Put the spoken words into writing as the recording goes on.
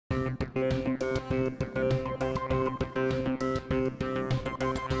Hello,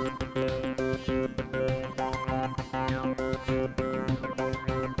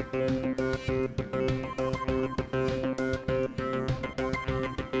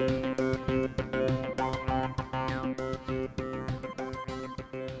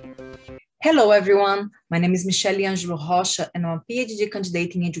 everyone. My name is Michelle Angelo Rocha, and I'm a PhD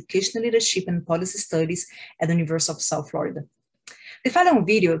candidate in Educational Leadership and Policy Studies at the University of South Florida. The following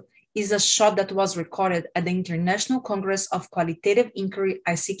video is a shot that was recorded at the International Congress of Qualitative Inquiry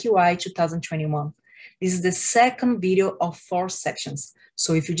ICQI 2021. This is the second video of 4 sections.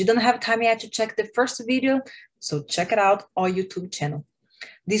 So if you didn't have time yet to check the first video, so check it out on our YouTube channel.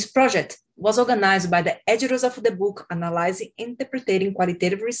 This project was organized by the editors of the book Analyzing and Interpreting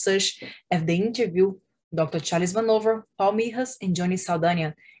Qualitative Research at the interview Dr. Charles Vanover, Paul Mihas, and Johnny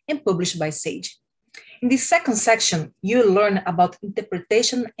Saldaña, and published by SAGE. In this second section, you'll learn about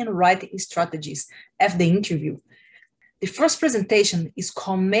interpretation and writing strategies at the interview. The first presentation is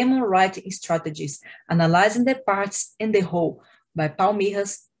called Memo Writing Strategies, Analyzing the Parts and the Whole by Paul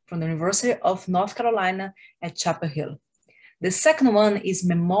Mihas from the University of North Carolina at Chapel Hill. The second one is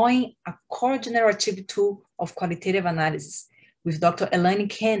Memoing, a core generative tool of qualitative analysis with Dr. Elaine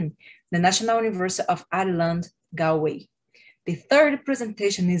Keane, the National University of Ireland, Galway. The third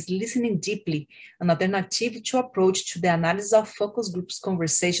presentation is Listening Deeply, an alternative to approach to the analysis of focus groups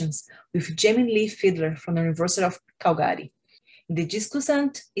conversations with Jaime Fiddler from the University of Calgary. The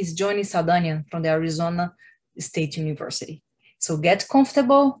Discussant is Johnny Saldaña from the Arizona State University. So get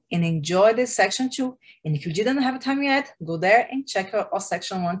comfortable and enjoy this section 2. And if you didn't have time yet, go there and check out our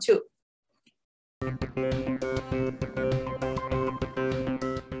section 1 too.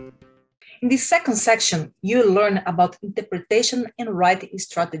 In this second section, you'll learn about interpretation and writing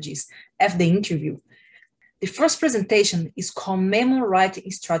strategies at the interview. The first presentation is called Memo Writing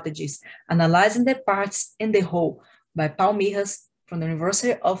Strategies, Analyzing the Parts and the Whole by Paul Mihas from the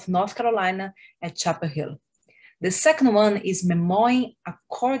University of North Carolina at Chapel Hill. The second one is Memoing, a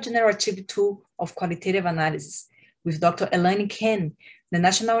core generative tool of qualitative analysis with Dr. Elaine Keane, the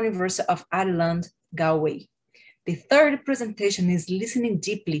National University of Ireland, Galway. The third presentation is Listening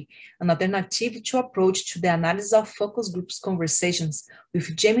Deeply, an alternative to approach to the analysis of focus groups conversations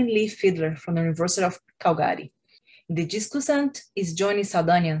with Jaime Fiddler from the University of Calgary. The Discussant is Johnny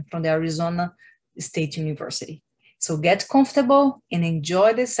Saldaña from the Arizona State University. So get comfortable and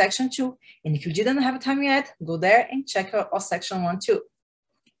enjoy this section 2. And if you didn't have time yet, go there and check out our section 1 too.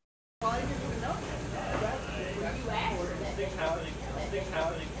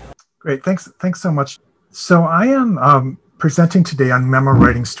 Great, thanks so much. So I am presenting today on memo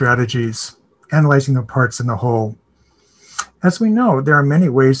writing strategies, analyzing the parts and the whole. As we know, there are many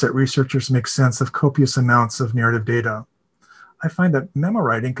ways that researchers make sense of copious amounts of narrative data. I find that memo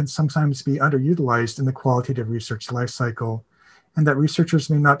writing can sometimes be underutilized in the qualitative research lifecycle, and that researchers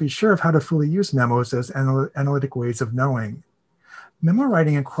may not be sure of how to fully use memos as analytic ways of knowing. Memo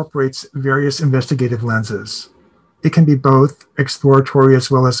writing incorporates various investigative lenses. It can be both exploratory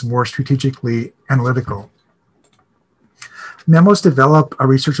as well as more strategically analytical. Memos develop a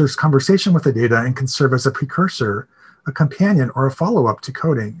researcher's conversation with the data and can serve as a precursor, a companion, or a follow-up to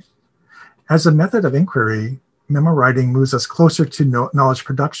coding. As a method of inquiry, memo writing moves us closer to knowledge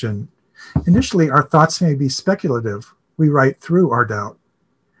production. Initially, our thoughts may be speculative. We write through our doubt.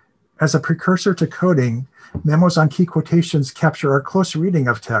 As a precursor to coding, memos on key quotations capture our close reading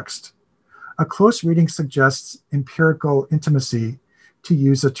of text. A close reading suggests empirical intimacy, to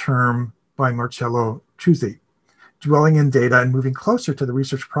use a term by Marcello Truzzi, dwelling in data and moving closer to the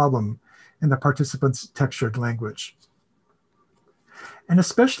research problem in the participant's textured language. An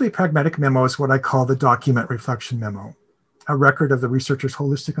especially pragmatic memo is what I call the document reflection memo, a record of the researcher's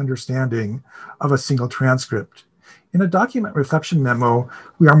holistic understanding of a single transcript. In a document reflection memo,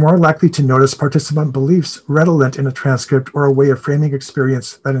 we are more likely to notice participant beliefs redolent in a transcript or a way of framing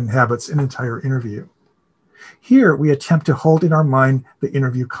experience that inhabits an entire interview. Here, we attempt to hold in our mind the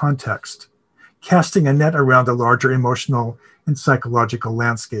interview context, casting a net around the larger emotional and psychological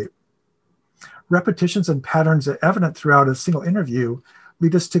landscape. Repetitions and patterns evident throughout a single interview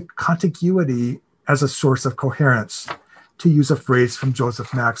lead us to contiguity as a source of coherence, to use a phrase from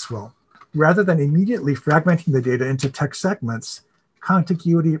Joseph Maxwell. Rather than immediately fragmenting the data into text segments,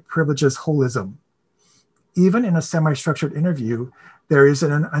 contiguity privileges holism. Even in a semi-structured interview, there is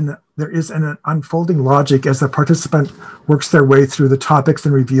an unfolding logic as the participant works their way through the topics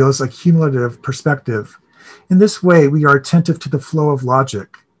and reveals a cumulative perspective. In this way, we are attentive to the flow of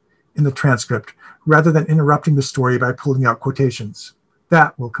logic in the transcript, rather than interrupting the story by pulling out quotations.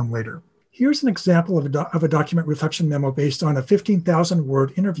 That will come later. Here's an example of a document reflection memo based on a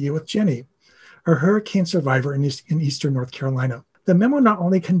 15,000-word interview with Jenny, a hurricane survivor in eastern North Carolina. The memo not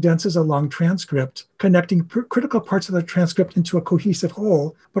only condenses a long transcript, connecting critical parts of the transcript into a cohesive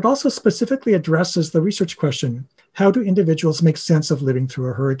whole, but also specifically addresses the research question, how do individuals make sense of living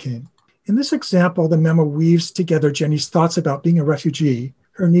through a hurricane? In this example, the memo weaves together Jenny's thoughts about being a refugee,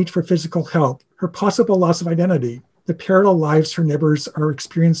 her need for physical help, her possible loss of identity, the parallel lives her neighbors are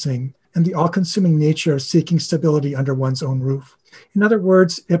experiencing, and the all-consuming nature of seeking stability under one's own roof. In other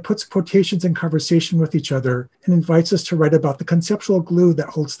words, it puts quotations in conversation with each other and invites us to write about the conceptual glue that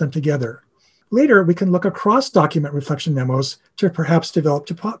holds them together. Later, we can look across document reflection memos to perhaps develop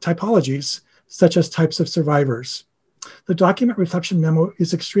typologies, such as types of survivors. The document reflection memo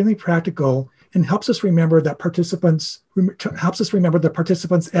is extremely practical and helps us remember the participants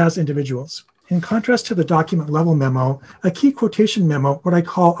as individuals. In contrast to the document level memo, a key quotation memo, what I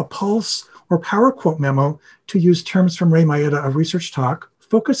call a pulse or power quote memo, to use terms from Ray Maeda of Research Talk,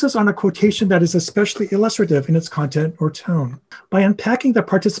 focuses on a quotation that is especially illustrative in its content or tone. By unpacking the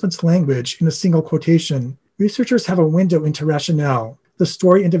participant's language in a single quotation, researchers have a window into rationale, the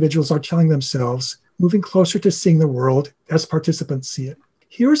story individuals are telling themselves, moving closer to seeing the world as participants see it.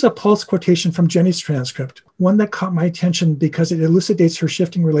 Here's a pulse quotation from Jenny's transcript, one that caught my attention because it elucidates her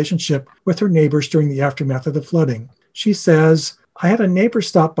shifting relationship with her neighbors during the aftermath of the flooding. She says, I had a neighbor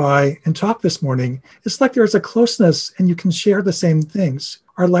stop by and talk this morning. It's like there's a closeness and you can share the same things.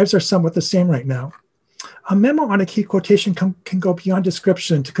 Our lives are somewhat the same right now. A memo on a key quotation can go beyond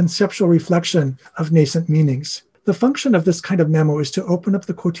description to conceptual reflection of nascent meanings. The function of this kind of memo is to open up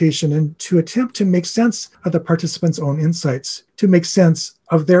the quotation and to attempt to make sense of the participant's own insights, to make sense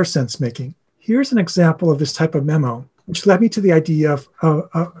of their sense-making. Here's an example of this type of memo, which led me to the idea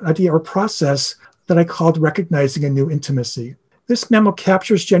or process that I called recognizing a new intimacy. This memo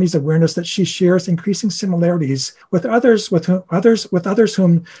captures Jenny's awareness that she shares increasing similarities with others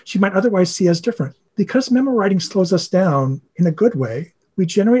whom she might otherwise see as different. Because memo writing slows us down in a good way, we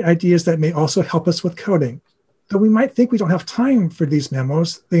generate ideas that may also help us with coding. Though we might think we don't have time for these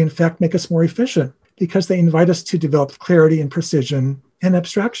memos, they in fact make us more efficient because they invite us to develop clarity and precision and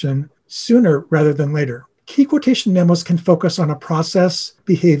abstraction sooner rather than later. Key quotation memos can focus on a process,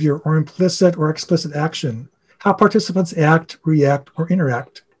 behavior, or implicit or explicit action, how participants act, react, or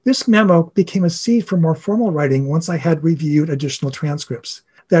interact. This memo became a seed for more formal writing once I had reviewed additional transcripts.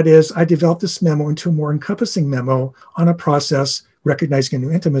 That is, I developed this memo into a more encompassing memo on a process, recognizing a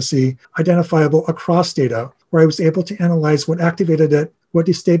new intimacy, identifiable across data, where I was able to analyze what activated it, what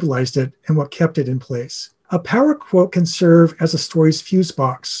destabilized it, and what kept it in place. A power quote can serve as a story's fuse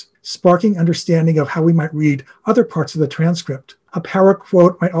box, sparking understanding of how we might read other parts of the transcript. A power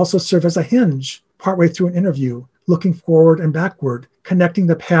quote might also serve as a hinge, partway through an interview, looking forward and backward, connecting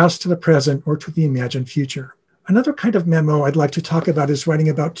the past to the present or to the imagined future. Another kind of memo I'd like to talk about is writing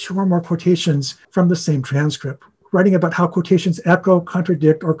about two or more quotations from the same transcript. Writing about how quotations echo,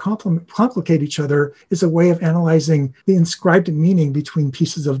 contradict, or complicate each other is a way of analyzing the inscribed meaning between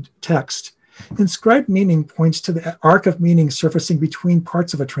pieces of text. Inscribed meaning points to the arc of meaning surfacing between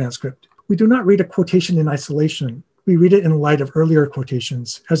parts of a transcript. We do not read a quotation in isolation. We read it in light of earlier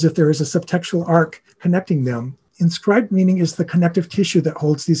quotations, as if there is a subtextual arc connecting them. Inscribed meaning is the connective tissue that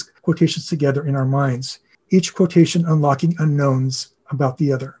holds these quotations together in our minds, each quotation unlocking unknowns about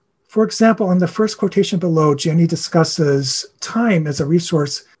the other. For example, in the first quotation below, Jenny discusses time as a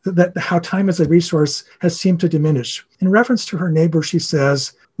resource, how time as a resource has seemed to diminish. In reference to her neighbor, she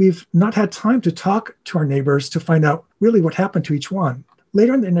says, we've not had time to talk to our neighbors to find out really what happened to each one.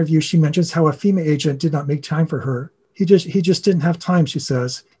 Later in the interview, she mentions how a FEMA agent did not make time for her. He just didn't have time, she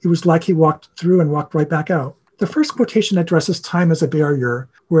says. It was like he walked through and walked right back out. The first quotation addresses time as a barrier,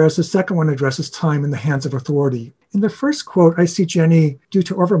 whereas the second one addresses time in the hands of authority. In the first quote, I see Jenny, due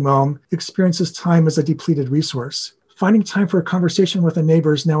to overwhelm, experiences time as a depleted resource. Finding time for a conversation with a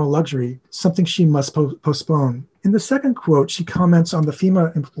neighbor is now a luxury, something she must postpone. In the second quote, she comments on the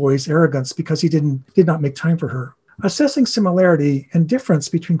FEMA employee's arrogance because he did not make time for her. Assessing similarity and difference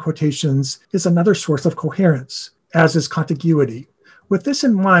between quotations is another source of coherence, as is contiguity. With this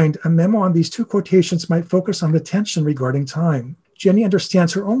in mind, a memo on these two quotations might focus on the tension regarding time. Jenny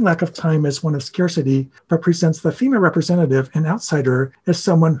understands her own lack of time as one of scarcity, but presents the FEMA representative and outsider as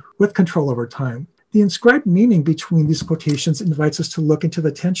someone with control over time. The inscribed meaning between these quotations invites us to look into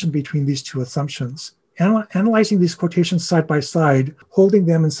the tension between these two assumptions. Analyzing these quotations side by side, holding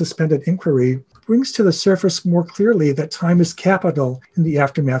them in suspended inquiry, brings to the surface more clearly that time is capital in the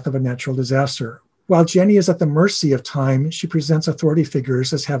aftermath of a natural disaster. While Jenny is at the mercy of time, she presents authority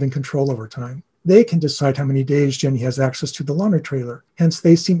figures as having control over time. They can decide how many days Jenny has access to the laundry trailer. Hence,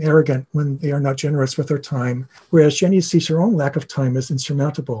 they seem arrogant when they are not generous with their time, whereas Jenny sees her own lack of time as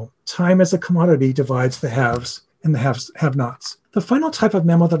insurmountable. Time as a commodity divides the haves and the have-nots. The final type of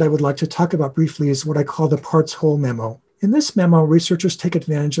memo that I would like to talk about briefly is what I call the parts-whole memo. In this memo, researchers take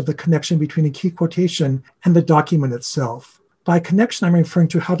advantage of the connection between a key quotation and the document itself. By connection, I'm referring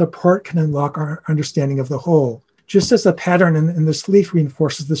to how the part can unlock our understanding of the whole, just as the pattern in this leaf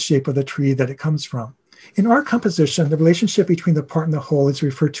reinforces the shape of the tree that it comes from. In art composition, the relationship between the part and the whole is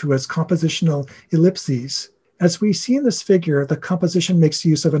referred to as compositional ellipses. As we see in this figure, the composition makes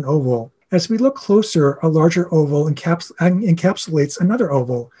use of an oval. As we look closer, a larger oval encapsulates another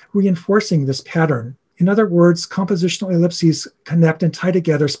oval, reinforcing this pattern. In other words, compositional ellipses connect and tie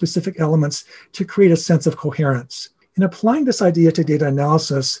together specific elements to create a sense of coherence. In applying this idea to data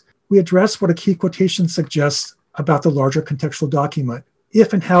analysis, we address what a key quotation suggests about the larger contextual document,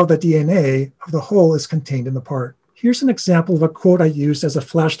 if and how the DNA of the whole is contained in the part. Here's an example of a quote I used as a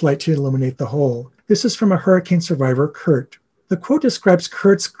flashlight to illuminate the whole. This is from a hurricane survivor, Kurt. The quote describes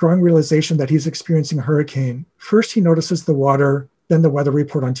Kurt's growing realization that he's experiencing a hurricane. First, he notices the water, then the weather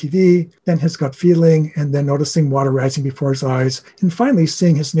report on TV, then his gut feeling, and then noticing water rising before his eyes, and finally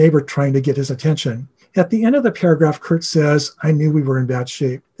seeing his neighbor trying to get his attention. At the end of the paragraph, Kurt says, "I knew we were in bad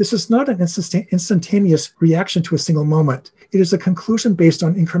shape." This is not an instantaneous reaction to a single moment. It is a conclusion based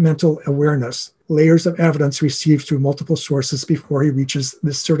on incremental awareness, layers of evidence received through multiple sources before he reaches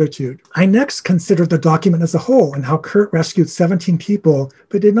this certitude. I next considered the document as a whole and how Kurt rescued 17 people,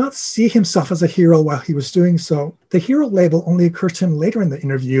 but did not see himself as a hero while he was doing so. The hero label only occurs to him later in the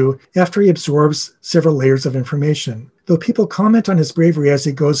interview after he absorbs several layers of information. Though people comment on his bravery as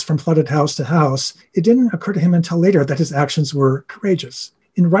he goes from flooded house to house, it didn't occur to him until later that his actions were courageous.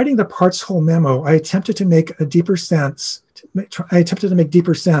 In writing the parts whole memo, I attempted to make deeper sense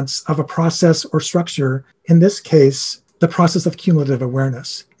of a process or structure, in this case, the process of cumulative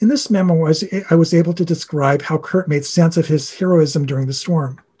awareness. In this memo, I was able to describe how Kurt made sense of his heroism during the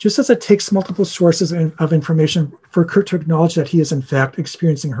storm. Just as it takes multiple sources of information for Kurt to acknowledge that he is in fact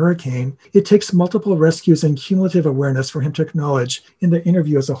experiencing a hurricane, it takes multiple rescues and cumulative awareness for him to acknowledge in the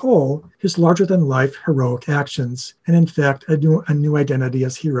interview as a whole his larger-than-life heroic actions, and in fact a new identity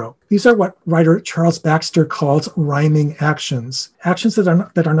as hero. These are what writer Charles Baxter calls rhyming actions, actions that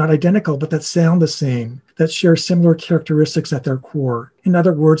are not identical but that sound the same, that share similar characteristics at their core. In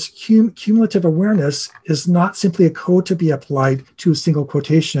other words, cumulative awareness is not simply a code to be applied to a single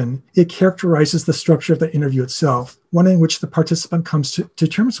quotation. It characterizes the structure of the interview itself, one in which the participant comes to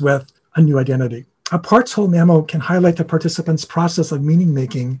terms with a new identity. A parts whole memo can highlight the participant's process of meaning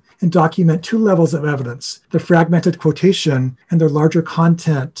making and document two levels of evidence, the fragmented quotation and the larger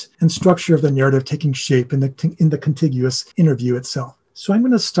content and structure of the narrative taking shape in the contiguous interview itself. So I'm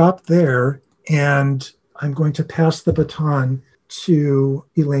going to stop there, and I'm going to pass the baton to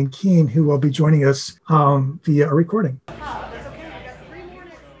Elaine Keane, who will be joining us via a recording.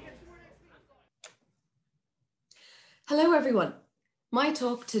 Hello, everyone. My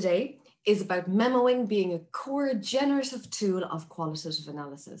talk today is about memoing being a core generative tool of qualitative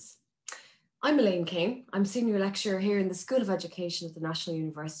analysis. I'm Elaine Keane. I'm Senior Lecturer here in the School of Education at the National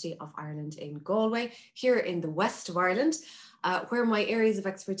University of Ireland in Galway, here in the west of Ireland, where my areas of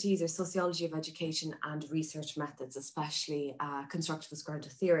expertise are sociology of education and research methods, especially constructivist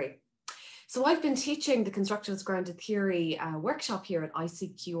grounded theory. So I've been teaching the constructivist grounded theory workshop here at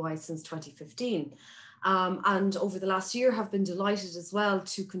ICQI since 2015. And over the last year have been delighted as well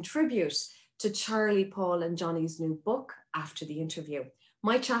to contribute to Charlie, Paul and Johnny's new book, After the Interview.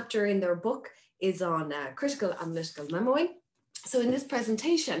 My chapter in their book is on critical analytical memoing. So in this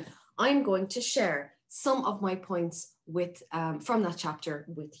presentation, I'm going to share some of my points from that chapter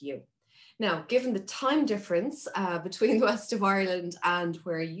with you. Now, given the time difference between the west of Ireland and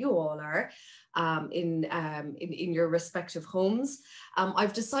where you all are in your respective homes,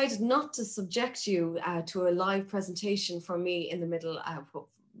 I've decided not to subject you to a live presentation from me in the middle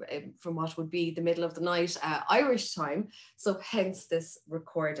from what would be the middle of the night Irish time, so hence this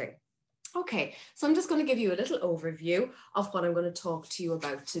recording. Okay, so I'm just going to give you a little overview of what I'm going to talk to you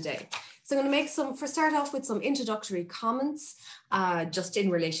about today. So I'm going to start off with some introductory comments just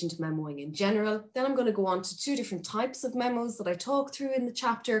in relation to memoing in general. Then I'm going to go on to two different types of memos that I talk through in the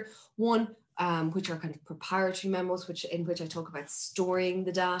chapter. One, which are kind of preparatory memos, in which I talk about storing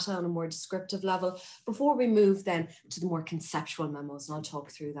the data on a more descriptive level, before we move then to the more conceptual memos, and I'll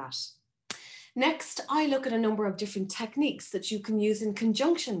talk through that. Next, I look at a number of different techniques that you can use in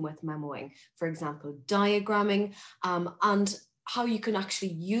conjunction with memoing, for example, diagramming, and how you can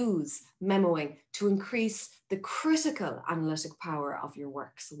actually use memoing to increase the critical analytic power of your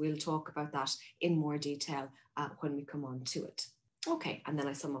work. So we'll talk about that in more detail when we come on to it. Okay, and then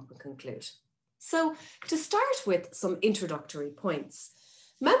I sum up and conclude. So to start with some introductory points,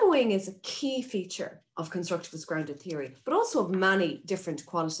 memoing is a key feature of constructivist grounded theory, but also of many different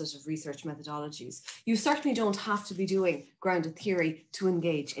qualitative research methodologies. You certainly don't have to be doing grounded theory to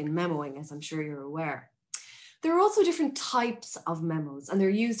engage in memoing, as I'm sure you're aware. There are also different types of memos, and they're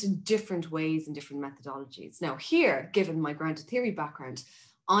used in different ways and different methodologies. Now here, given my grounded theory background,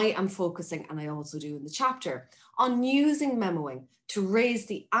 I am focusing, and I also do in the chapter, on using memoing to raise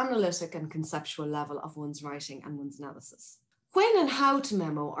the analytic and conceptual level of one's writing and one's analysis. When and how to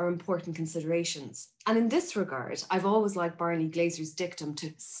memo are important considerations. And in this regard, I've always liked Barney Glazer's dictum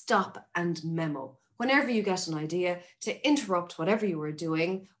to stop and memo. Whenever you get an idea, to interrupt whatever you are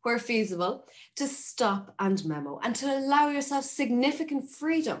doing, where feasible, to stop and memo, and to allow yourself significant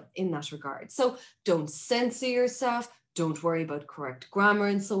freedom in that regard. So don't censor yourself, don't worry about correct grammar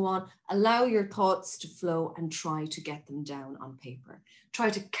and so on. Allow your thoughts to flow and try to get them down on paper. Try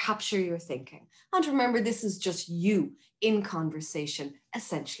to capture your thinking. And remember, this is just you in conversation,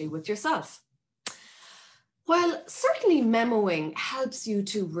 essentially with yourself. While certainly memoing helps you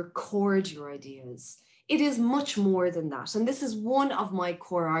to record your ideas, it is much more than that. And this is one of my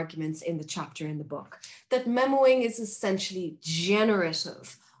core arguments in the chapter in the book, that memoing is essentially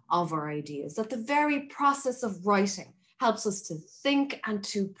generative of our ideas, that the very process of writing helps us to think and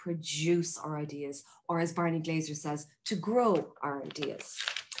to produce our ideas, or as Barney Glaser says, to grow our ideas.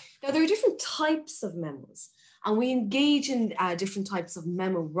 Now, there are different types of memos, and we engage in different types of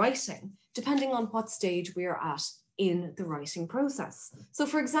memo writing, depending on what stage we are at in the writing process. So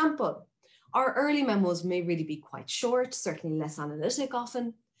for example, our early memos may really be quite short, certainly less analytic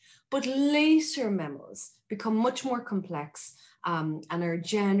often, but later memos become much more complex and are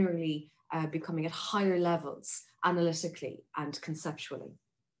generally becoming at higher levels analytically and conceptually.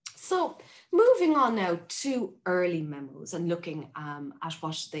 So moving on now to early memos and looking at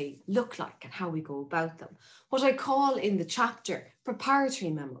what they look like and how we go about them, what I call in the chapter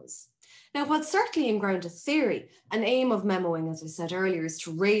preparatory memos. Now, while certainly in grounded theory, an aim of memoing, as I said earlier, is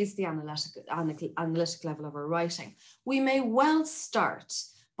to raise the analytic level of our writing, we may well start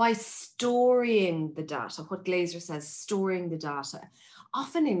by storing the data, what Glaser says, storing the data,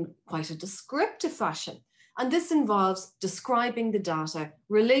 often in quite a descriptive fashion. And this involves describing the data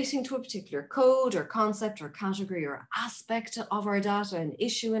relating to a particular code or concept or category or aspect of our data, an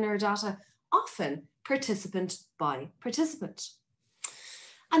issue in our data, often participant by participant.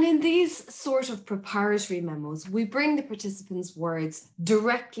 And in these sort of preparatory memos, we bring the participants' words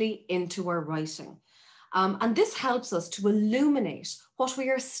directly into our writing. And this helps us to illuminate what we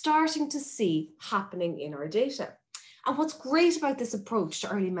are starting to see happening in our data. And what's great about this approach to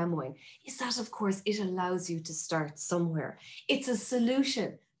early memoing is that, of course, it allows you to start somewhere. It's a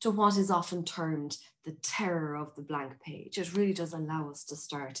solution to what is often termed the terror of the blank page. It really does allow us to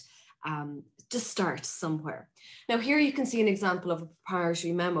start somewhere. Now here you can see an example of a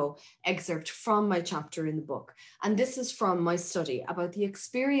preparatory memo excerpt from my chapter in the book. And this is from my study about the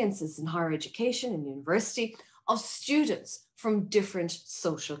experiences in higher education and university of students from different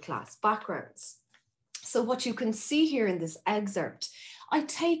social class backgrounds. So what you can see here in this excerpt, I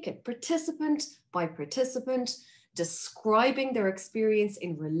take it participant by participant, describing their experience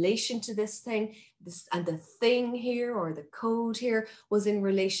in relation to this thing, and the thing here or the code here was in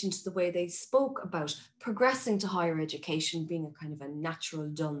relation to the way they spoke about progressing to higher education being a kind of a natural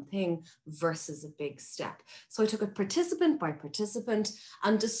done thing versus a big step. So I took it participant by participant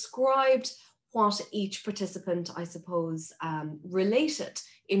and described what each participant, I suppose, related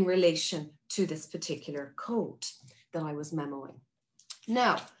in relation to this particular code that I was memoing.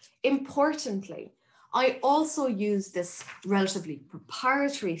 Now, importantly, I also use this relatively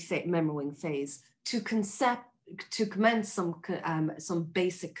preparatory memoing phase to commence some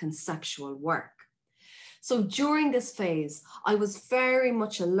basic conceptual work. So during this phase, I was very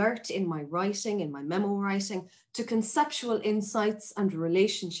much alert in my writing, in my memo writing, to conceptual insights and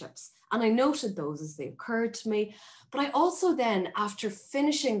relationships. And I noted those as they occurred to me. But I also then, after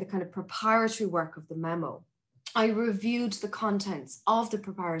finishing the kind of preparatory work of the memo, I reviewed the contents of the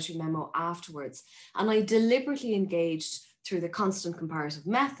preparatory memo afterwards, and I deliberately engaged through the constant comparative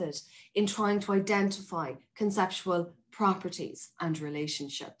method in trying to identify conceptual properties and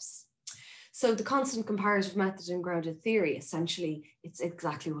relationships. So the constant comparative method in grounded theory, essentially, it's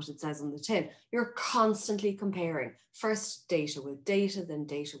exactly what it says on the tin. You're constantly comparing first data with data, then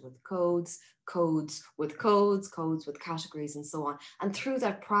data with codes, codes with codes, codes with categories, and so on. And through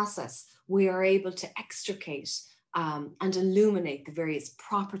that process, we are able to extricate and illuminate the various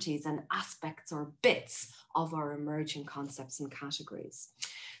properties and aspects or bits of our emerging concepts and categories.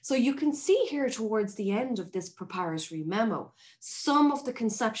 So you can see here towards the end of this preparatory memo, some of the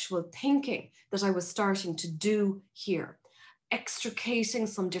conceptual thinking that I was starting to do here, extricating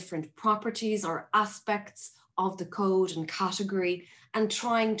some different properties or aspects of the code and category and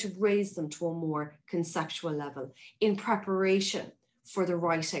trying to raise them to a more conceptual level in preparation for the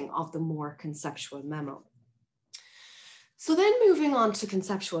writing of the more conceptual memo. So then moving on to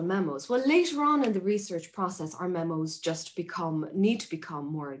conceptual memos, well, later on in the research process, our memos just need to become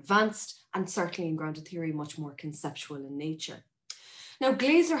more advanced and certainly in grounded theory, much more conceptual in nature. Now,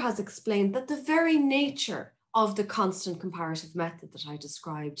 Glaser has explained that the very nature of the constant comparative method that I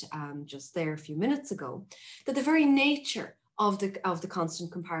described just there a few minutes ago, that the very nature of the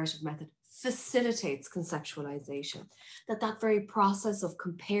constant comparative method facilitates conceptualization, that very process of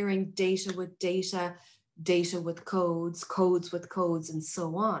comparing data with data, data with codes, codes with codes, and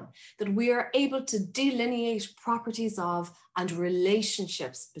so on, that we are able to delineate properties of and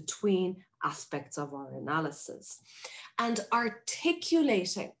relationships between aspects of our analysis. And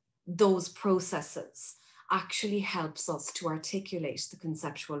articulating those processes actually helps us to articulate the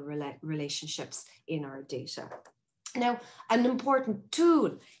conceptual relationships in our data. Now, an important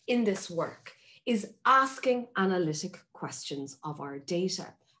tool in this work is asking analytic questions of our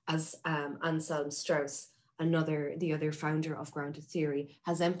data, as Anselm Strauss, the other founder of grounded theory,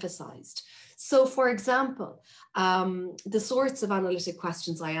 has emphasized. So for example, the sorts of analytic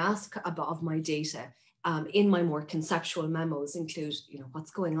questions I ask of my data in my more conceptual memos include,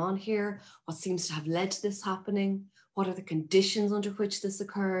 what's going on here? What seems to have led to this happening? What are the conditions under which this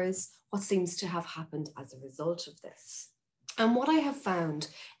occurs? What seems to have happened as a result of this? And what I have found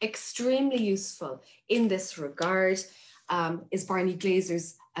extremely useful in this regard is Barney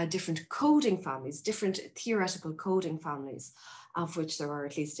Glaser's different coding families, different theoretical coding families, of which there are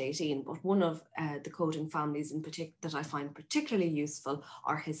at least 18, but one of the coding families in particular that I find particularly useful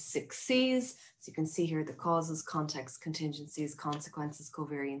are his 6 C's. So you can see here the causes, context, contingencies, consequences,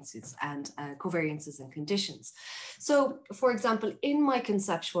 covariances, and conditions. So for example, in my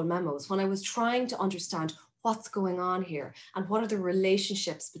conceptual memos, when I was trying to understand what's going on here and what are the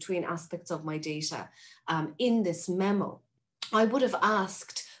relationships between aspects of my data in this memo, I would have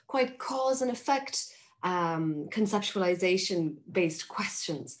asked quite cause and effect conceptualization based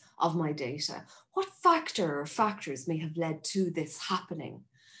questions of my data. What factor or factors may have led to this happening?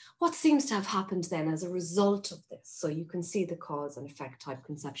 What seems to have happened then as a result of this? So you can see the cause and effect type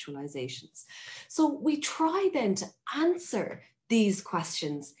conceptualizations. So we try then to answer these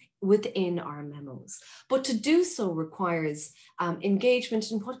questions within our memos, but to do so requires engagement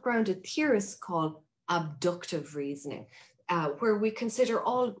in what grounded theorists call abductive reasoning, where we consider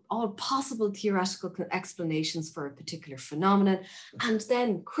all possible theoretical explanations for a particular phenomenon, and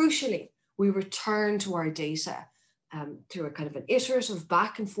then crucially, we return to our data through a kind of an iterative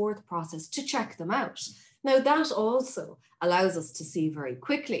back and forth process to check them out. Now that also allows us to see very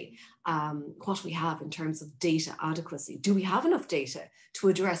quickly what we have in terms of data adequacy. Do we have enough data to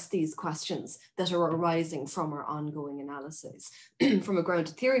address these questions that are arising from our ongoing analysis? From a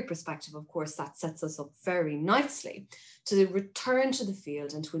grounded theory perspective, of course, that sets us up very nicely to return to the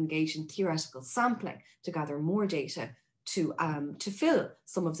field and to engage in theoretical sampling to gather more data to fill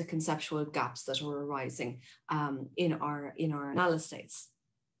some of the conceptual gaps that are arising in our analyses.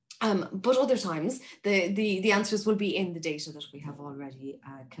 But other times, the answers will be in the data that we have already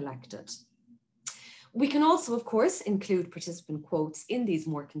collected. We can also, of course, include participant quotes in these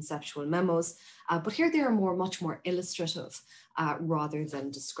more conceptual memos, but here they are much more illustrative rather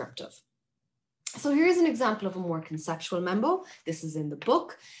than descriptive. So here's an example of a more conceptual memo. This is in the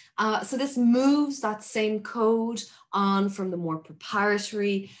book. So this moves that same code on from the more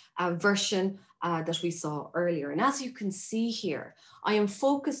preparatory version that we saw earlier. And as you can see here, I am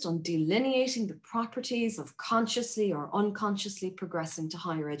focused on delineating the properties of consciously or unconsciously progressing to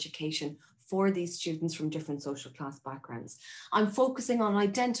higher education for these students from different social class backgrounds. I'm focusing on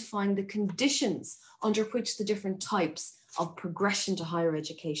identifying the conditions under which the different types of progression to higher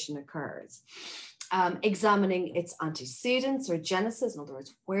education occurs. Examining its antecedents or genesis, in other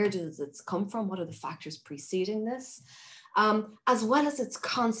words, where does it come from? What are the factors preceding this? As well as its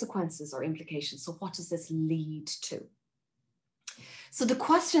consequences or implications. So what does this lead to? So the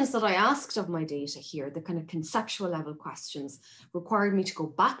questions that I asked of my data here, the kind of conceptual level questions, required me to go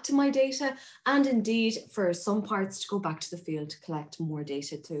back to my data and indeed for some parts to go back to the field to collect more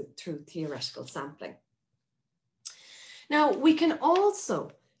data through theoretical sampling. Now we can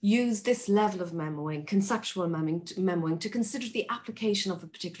also use this level of memoing, conceptual memoing, to consider the application of a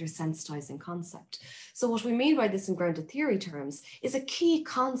particular sensitizing concept. So what we mean by this in grounded theory terms is a key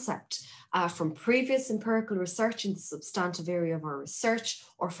concept from previous empirical research in the substantive area of our research,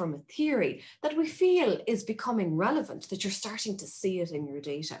 or from a theory that we feel is becoming relevant, that you're starting to see it in your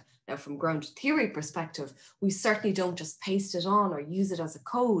data. Now, from grounded theory perspective, we certainly don't just paste it on or use it as a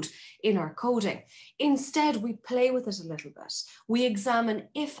code in our coding. Instead, we play with it a little bit. We examine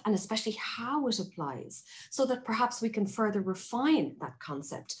if and especially how it applies, so that perhaps we can further refine that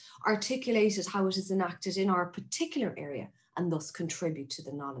concept, articulate it how it is enacted in our particular area, and thus contribute to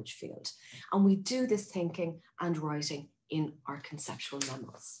the knowledge field. And we do this thinking and writing in our conceptual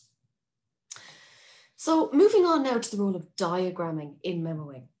memos. So moving on now to the role of diagramming in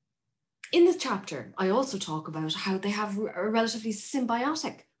memoing. In this chapter, I also talk about how they have a relatively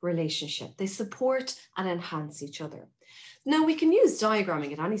symbiotic relationship. They support and enhance each other. Now, we can use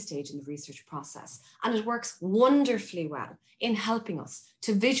diagramming at any stage in the research process, and it works wonderfully well in helping us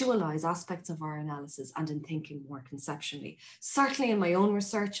to visualize aspects of our analysis and in thinking more conceptually. Certainly in my own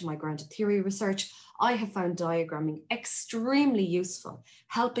research, in my grounded theory research, I have found diagramming extremely useful,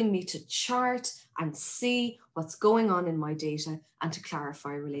 helping me to chart and see what's going on in my data and to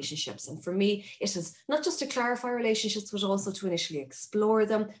clarify relationships. And for me, it is not just to clarify relationships, but also to initially explore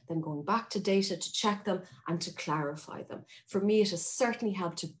them, then going back to data to check them and to clarify them. For me, it has certainly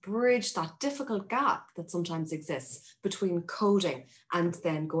helped to bridge that difficult gap that sometimes exists between coding and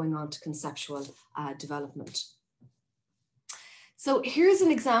then going on to conceptual development. So here's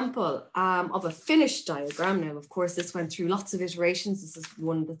an example of a finished diagram. Now, of course, this went through lots of iterations. This is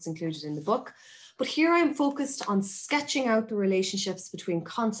one that's included in the book. But here I am focused on sketching out the relationships between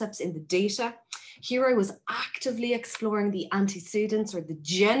concepts in the data. Here I was actively exploring the antecedents, or the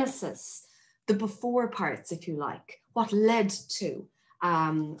genesis, the before parts, if you like, what led to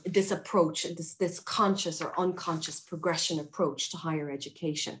this approach, this conscious or unconscious progression approach to higher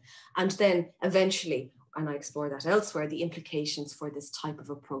education. And then eventually, and I explore that elsewhere, the implications for this type of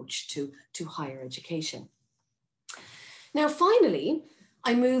approach to higher education. Now, finally,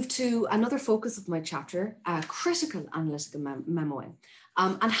 I move to another focus of my chapter, critical analytical memoing,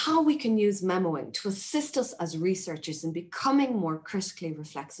 and how we can use memoing to assist us as researchers in becoming more critically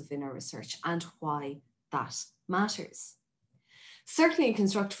reflexive in our research, and why that matters. Certainly in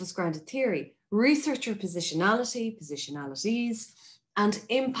constructivist grounded theory, researcher positionality, positionalities, and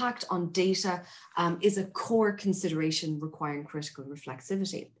impact on data is a core consideration requiring critical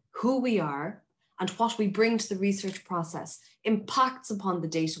reflexivity. Who we are and what we bring to the research process impacts upon the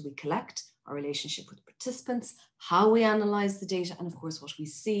data we collect, our relationship with participants, how we analyze the data, and of course what we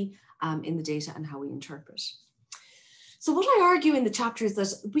see in the data and how we interpret. So what I argue in the chapter is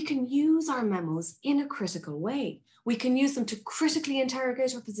that we can use our memos in a critical way. We can use them to critically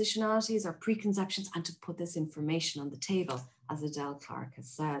interrogate our positionalities, our preconceptions, and to put this information on the table, as Adele Clark has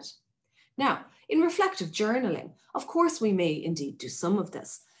said. Now, in reflective journaling, of course we may indeed do some of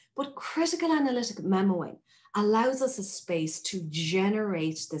this, but critical analytic memoing allows us a space to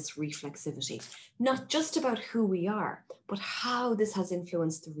generate this reflexivity, not just about who we are, but how this has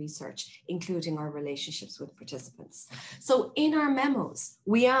influenced the research, including our relationships with participants. So in our memos,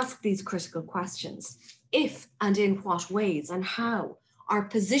 we ask these critical questions: if and in what ways and how our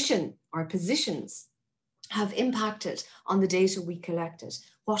positions have impacted on the data we collected,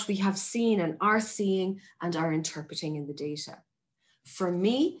 what we have seen and are seeing and are interpreting in the data. For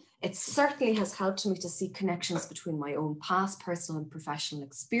me, it certainly has helped me to see connections between my own past personal and professional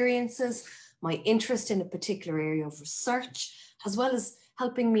experiences, my interest in a particular area of research, as well as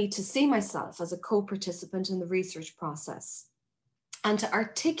helping me to see myself as a co-participant in the research process and to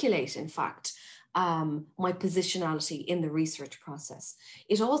articulate, in fact, my positionality in the research process.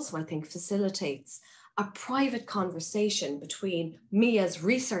 It also, I think, facilitates a private conversation between me as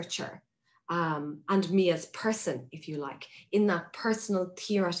researcher and me as person, if you like, in that personal,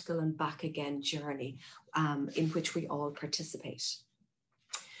 theoretical and back again journey in which we all participate.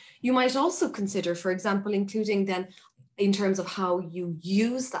 You might also consider, for example, including then in terms of how you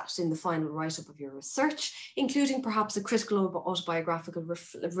use that in the final write-up of your research, including perhaps a critical autobiographical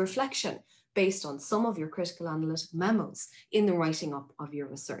reflection based on some of your critical analytic memos in the writing up of your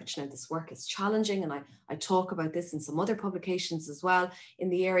research. Now, this work is challenging, and I talk about this in some other publications as well in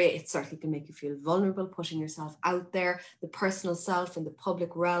the area. It certainly can make you feel vulnerable, putting yourself out there, the personal self in the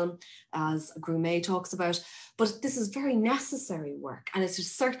public realm, as Grumet talks about. But this is very necessary work, and it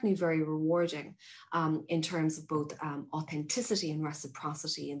is certainly very rewarding in terms of both authenticity and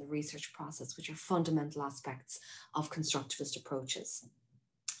reciprocity in the research process, which are fundamental aspects of constructivist approaches.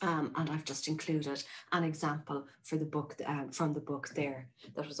 And I've just included an example for the book from the book there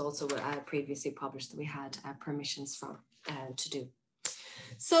that was also previously published that we had permissions from to do.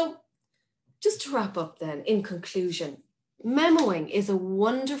 So just to wrap up then, in conclusion, Memoing is a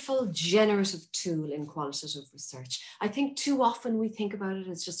wonderful generative tool in qualitative research. I think too often we think about it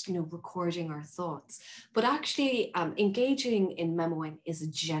as just, recording our thoughts, but actually engaging in Memoing is a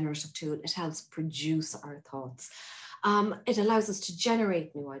generative tool. It helps produce our thoughts. It allows us to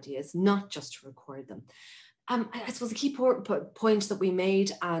generate new ideas, not just to record them. I suppose a key point that we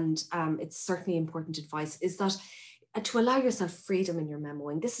made, and it's certainly important advice, is that to allow yourself freedom in your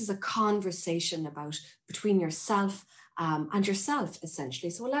memoing. This is a conversation between yourself and yourself, essentially.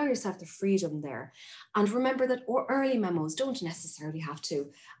 So allow yourself the freedom there. And remember that early memos don't necessarily have to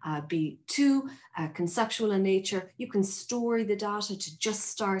be too conceptual in nature. You can store the data to just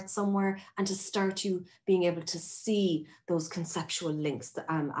start somewhere and to start you being able to see those conceptual links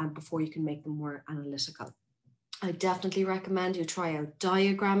and before you can make them more analytical. I definitely recommend you try out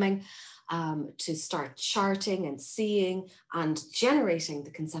diagramming to start charting and seeing and generating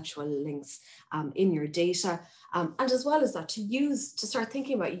the conceptual links in your data. And as well as that, to start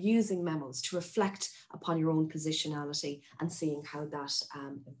thinking about using memos to reflect upon your own positionality and seeing how that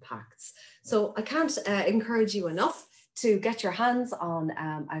impacts. So I can't encourage you enough to get your hands on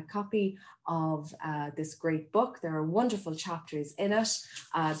a copy of this great book. There are wonderful chapters in it.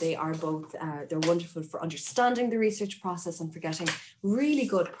 They are both, they're wonderful for understanding the research process and for getting really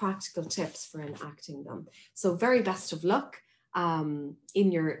good practical tips for enacting them. So very best of luck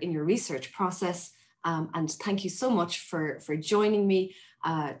in your research process. And thank you so much for joining me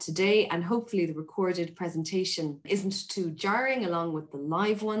today, and hopefully the recorded presentation isn't too jarring along with the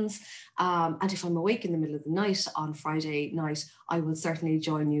live ones. And if I'm awake in the middle of the night on Friday night, I will certainly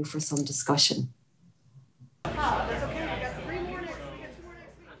join you for some discussion.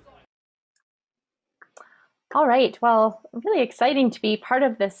 All right, well, really exciting to be part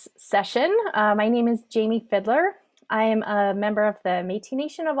of this session. My name is Jaime Fiddler. I am a member of the Métis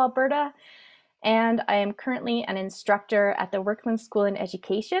Nation of Alberta, and I am currently an instructor at the Workman School in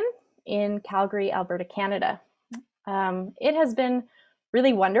Education in Calgary, Alberta, Canada. It has been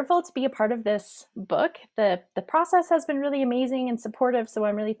really wonderful to be a part of this book. The process has been really amazing and supportive, so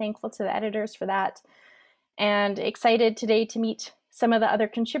I'm really thankful to the editors for that, and excited today to meet some of the other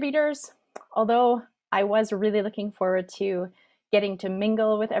contributors, although I was really looking forward to getting to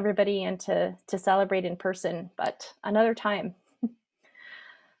mingle with everybody and to celebrate in person, but another time.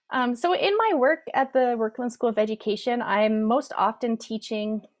 So in my work at the Workman School of Education, I'm most often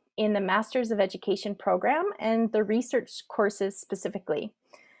teaching in the Masters of Education program and the research courses specifically.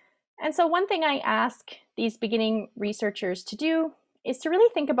 And so one thing I ask these beginning researchers to do is to really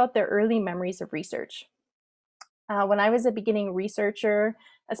think about their early memories of research. When I was a beginning researcher,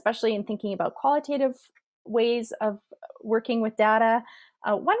 especially in thinking about qualitative ways of working with data,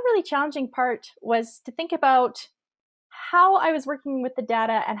 one really challenging part was to think about how I was working with the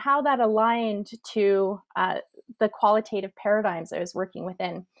data and how that aligned to the qualitative paradigms I was working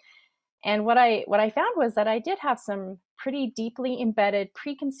within. And what I found was that I did have some pretty deeply embedded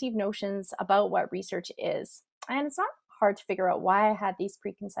preconceived notions about what research is. And it's not hard to figure out why I had these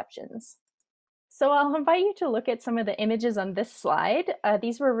preconceptions. So I'll invite you to look at some of the images on this slide.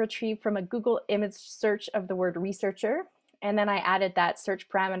 These were retrieved from a Google image search of the word researcher. And then I added that search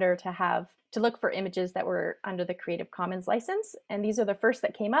parameter to look for images that were under the Creative Commons license. And these are the first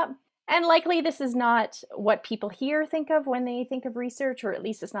that came up. And likely this is not what people here think of when they think of research, or at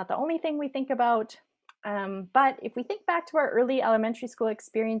least it's not the only thing we think about. But if we think back to our early elementary school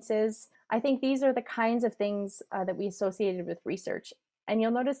experiences, I think these are the kinds of things that we associated with research. And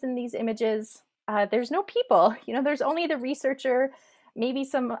you'll notice in these images, there's no people. There's only the researcher, maybe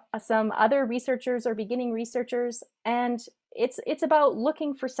some other researchers or beginning researchers, and it's about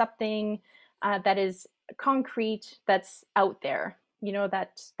looking for something that is concrete, that's out there,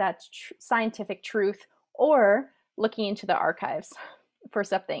 that's scientific truth, or looking into the archives for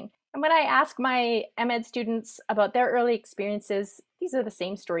something. And when I ask my MEd students about their early experiences, these are the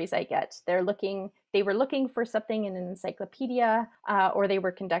same stories I get. They were looking for something in an encyclopedia, or they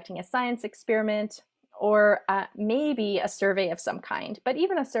were conducting a science experiment, or maybe a survey of some kind. But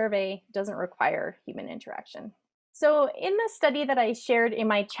even a survey doesn't require human interaction. So in the study that I shared in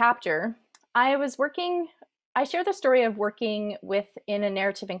my chapter, I shared the story of working within a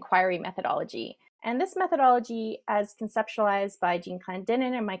narrative inquiry methodology. And this methodology, as conceptualized by Jean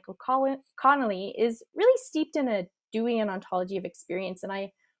Clendenin and Michael Connolly, is really steeped in a Deweyan ontology of experience. And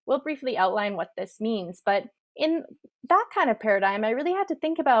I will briefly outline what this means. But in that kind of paradigm, I really had to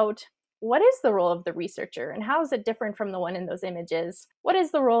think about what is the role of the researcher and how is it different from the one in those images? What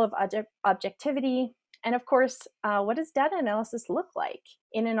is the role of objectivity? And of course, what does data analysis look like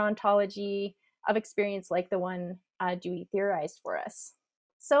in an ontology of experience like the one Dewey theorized for us?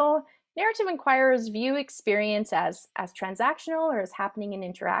 So narrative inquirers view experience as transactional or as happening in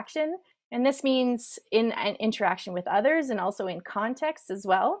interaction. And this means in an interaction with others and also in context as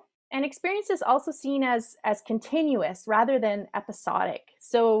well. And experience is also seen as continuous rather than episodic.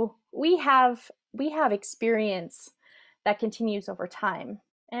 So we have experience that continues over time.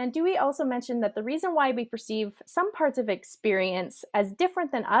 And Dewey also mentioned that the reason why we perceive some parts of experience as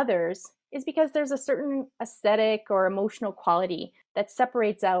different than others is because there's a certain aesthetic or emotional quality that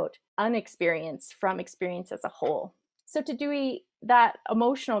separates out unexperience from experience as a whole. So to Dewey, that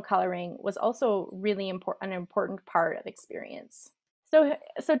emotional coloring was also really an important part of experience.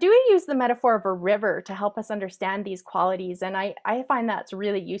 So Dewey used the metaphor of a river to help us understand these qualities, and I find that's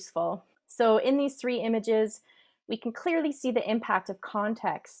really useful. So in these three images, we can clearly see the impact of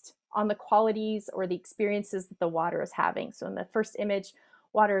context on the qualities or the experiences that the water is having. So in the first image,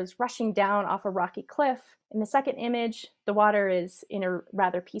 water is rushing down off a rocky cliff. In the second image, the water is in a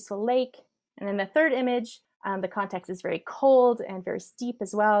rather peaceful lake. And in the third image, the context is very cold and very steep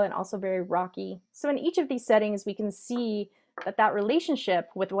as well, and also very rocky. So in each of these settings, we can see that relationship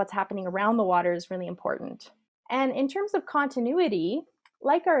with what's happening around the water is really important. And in terms of continuity,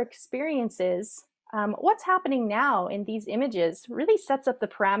 like our experiences, what's happening now in these images really sets up the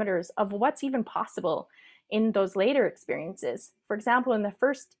parameters of what's even possible in those later experiences. For example, in the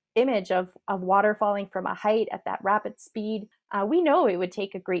first image of water falling from a height at that rapid speed, we know it would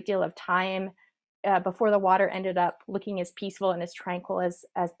take a great deal of time before the water ended up looking as peaceful and as tranquil as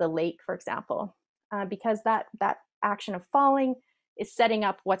the lake, for example, because that action of falling is setting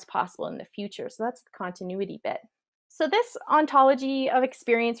up what's possible in the future. So that's the continuity bit. So this ontology of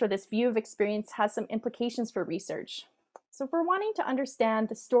experience, or this view of experience, has some implications for research. So if we're wanting to understand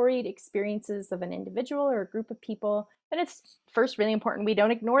the storied experiences of an individual or a group of people, then it's first really important we don't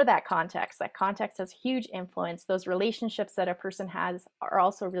ignore that context. That context has huge influence. Those relationships that a person has are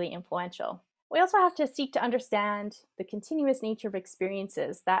also really influential. We also have to seek to understand the continuous nature of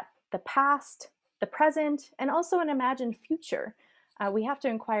experiences, that the past, the present, and also an imagined future. We have to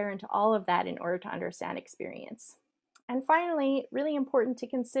inquire into all of that in order to understand experience. And finally, really important to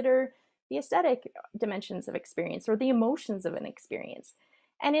consider the aesthetic dimensions of experience, or the emotions of an experience.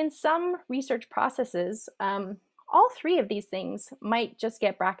 And in some research processes, all three of these things might just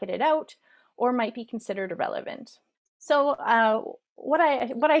get bracketed out or might be considered irrelevant. So what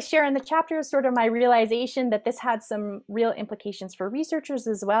I share in the chapter is sort of my realization that this had some real implications for researchers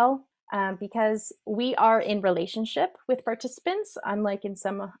as well. Because we are in relationship with participants, unlike in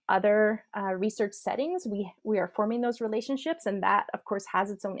some other research settings, we are forming those relationships, and that, of course,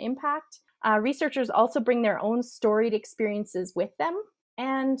 has its own impact. Researchers also bring their own storied experiences with them,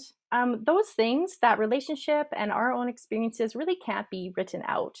 and those things, that relationship and our own experiences, really can't be written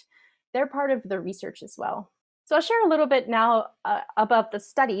out. They're part of the research as well. So I'll share a little bit now about the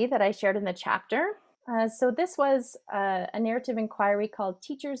study that I shared in the chapter. So this was a narrative inquiry called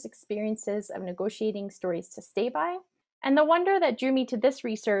Teachers' Experiences of Negotiating Stories to Stay By. And the wonder that drew me to this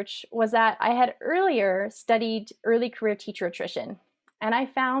research was that I had earlier studied early career teacher attrition. And I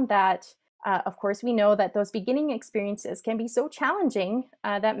found that, of course, we know that those beginning experiences can be so challenging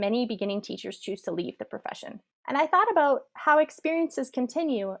that many beginning teachers choose to leave the profession. And I thought about how experiences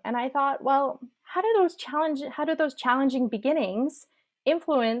continue. And I thought, well, how do those challenging beginnings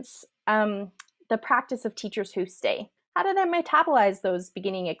influence the practice of teachers who stay? How do they metabolize those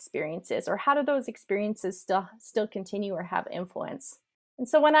beginning experiences, or how do those experiences still continue or have influence? And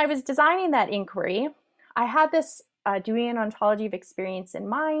so when I was designing that inquiry, I had this Deweyan ontology of experience in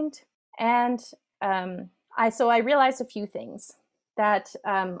mind, and I realized a few things. That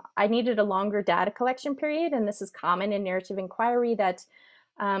I needed a longer data collection period, and this is common in narrative inquiry that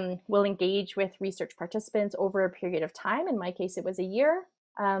will engage with research participants over a period of time. In my case, it was a year.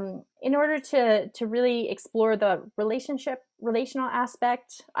 In order to really explore the relational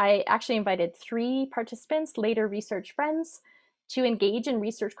aspect, I actually invited 3 participants, later research friends, to engage in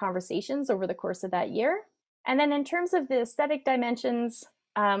research conversations over the course of that year. And then in terms of the aesthetic dimensions,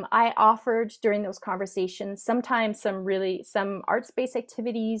 I offered during those conversations sometimes some arts-based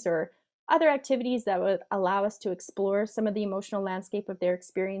activities or other activities that would allow us to explore some of the emotional landscape of their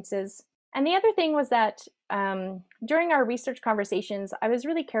experiences. And the other thing was that during our research conversations, I was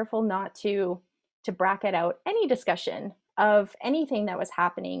really careful not to bracket out any discussion of anything that was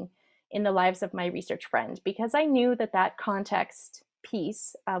happening in the lives of my research friend, because I knew that context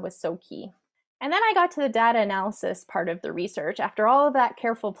piece was so key. And then I got to the data analysis part of the research after all of that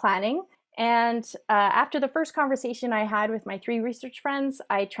careful planning. And after the first conversation I had with my 3 research friends,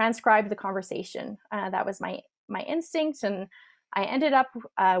 I transcribed the conversation. That was my instinct, and I ended up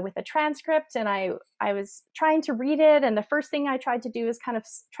with a transcript, and I was trying to read it, and the first thing I tried to do is kind of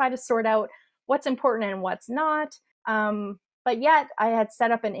try to sort out what's important and what's not. But yet I had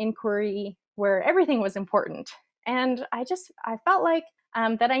set up an inquiry where everything was important. And I felt like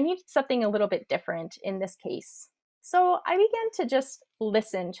that I needed something a little bit different in this case. So I began to just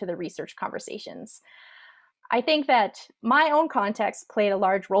listen to the research conversations. I think that my own context played a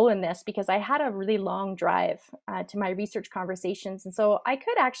large role in this because I had a really long drive to my research conversations. And so I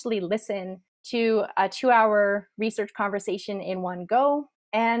could actually listen to a 2-hour research conversation in one go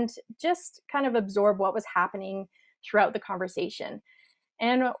and just kind of absorb what was happening throughout the conversation.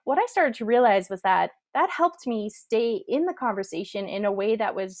 And what I started to realize was that helped me stay in the conversation in a way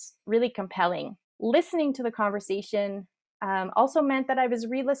that was really compelling. Listening to the conversation also meant that I was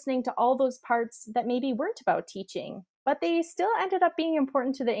re-listening to all those parts that maybe weren't about teaching, but they still ended up being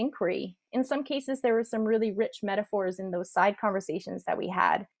important to the inquiry. In some cases, there were some really rich metaphors in those side conversations that we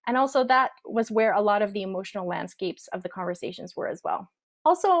had. And also that was where a lot of the emotional landscapes of the conversations were as well.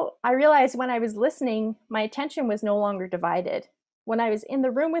 Also, I realized when I was listening, my attention was no longer divided. When I was in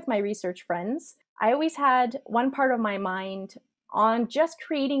the room with my research friends, I always had one part of my mind on just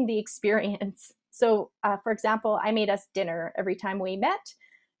creating the experience. So, for example, I made us dinner every time we met.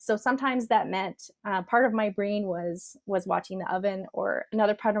 So sometimes that meant part of my brain was watching the oven, or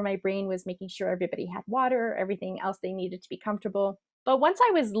another part of my brain was making sure everybody had water, everything else they needed to be comfortable. But once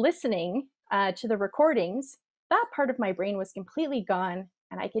I was listening to the recordings, that part of my brain was completely gone,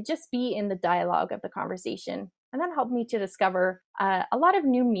 and I could just be in the dialogue of the conversation. And that helped me to discover a lot of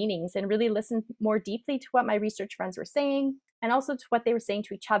new meanings and really listen more deeply to what my research friends were saying, and also to what they were saying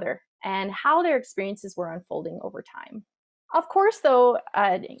to each other and how their experiences were unfolding over time. Of course, though,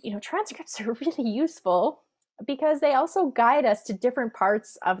 transcripts are really useful because they also guide us to different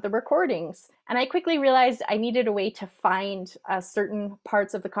parts of the recordings. And I quickly realized I needed a way to find certain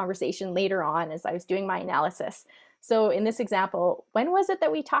parts of the conversation later on as I was doing my analysis. So in this example, when was it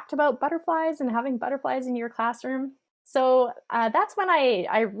that we talked about butterflies and having butterflies in your classroom? So that's when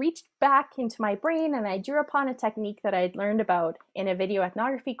I reached back into my brain and I drew upon a technique that I'd learned about in a video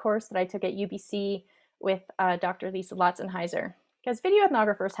ethnography course that I took at UBC with Dr. Lisa Lotzenheiser. Because video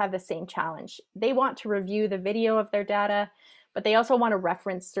ethnographers have the same challenge. They want to review the video of their data, but they also want to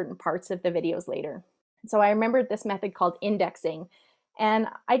reference certain parts of the videos later. So I remembered this method called indexing. And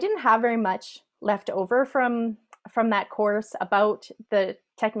I didn't have very much left over from that course about the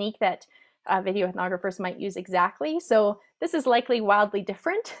technique that video ethnographers might use exactly. So this is likely wildly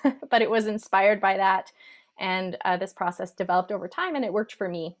different, but it was inspired by that. And this process developed over time and it worked for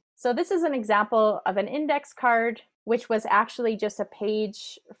me. So this is an example of an index card, which was actually just a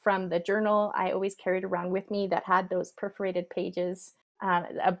page from the journal I always carried around with me that had those perforated pages,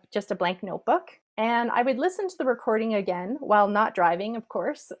 just a blank notebook. And I would listen to the recording again while not driving, of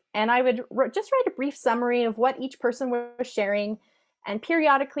course. And I would just write a brief summary of what each person was sharing. And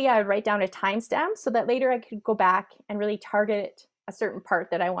periodically I would write down a timestamp so that later I could go back and really target a certain part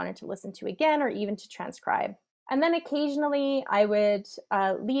that I wanted to listen to again or even to transcribe. And then occasionally I would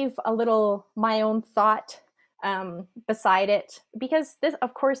leave a little my own thought beside it, because this,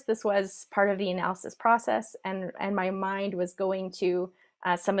 of course, this was part of the analysis process, and my mind was going to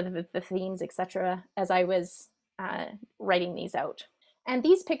some of the themes, etc., as I was writing these out. And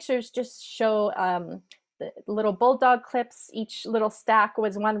these pictures just show the little bulldog clips. Each little stack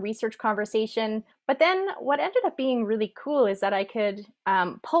was one research conversation. But then what ended up being really cool is that I could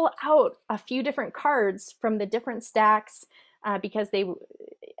pull out a few different cards from the different stacks because they,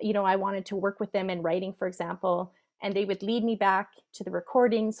 I wanted to work with them in writing, for example, and they would lead me back to the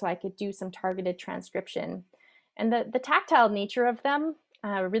recording so I could do some targeted transcription. And the tactile nature of them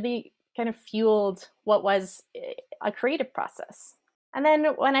really kind of fueled what was a creative process. And then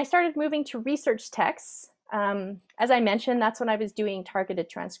when I started moving to research texts, as I mentioned, that's when I was doing targeted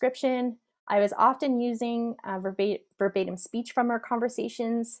transcription. I was often using verbatim speech from our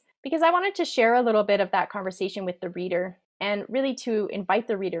conversations because I wanted to share a little bit of that conversation with the reader and really to invite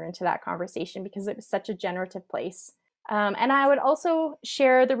the reader into that conversation because it was such a generative place. And I would also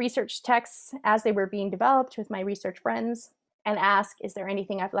share the research texts as they were being developed with my research friends and ask, is there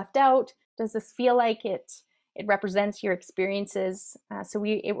anything I've left out? Does this feel like it represents your experiences? So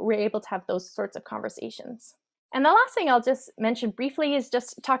we're able to have those sorts of conversations. And the last thing I'll just mention briefly is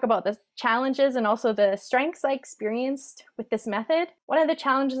just talk about the challenges and also the strengths I experienced with this method. One of the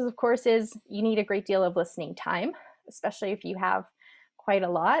challenges, of course, is you need a great deal of listening time, especially if you have quite a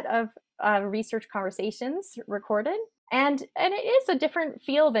lot of research conversations recorded. And it is a different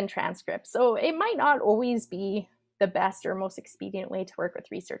feel than transcripts, so it might not always be the best or most expedient way to work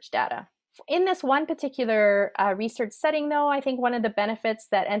with research data. In this one particular research setting, though, I think one of the benefits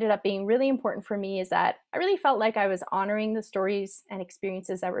that ended up being really important for me is that I really felt like I was honoring the stories and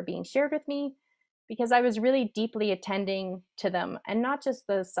experiences that were being shared with me, because I was really deeply attending to them, and not just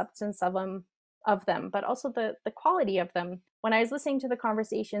the substance of them, but also the quality of them. When I was listening to the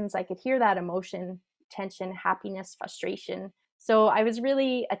conversations, I could hear that emotion, tension, happiness, frustration. So I was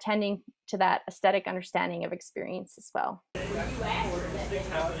really attending to that aesthetic understanding of experience as well.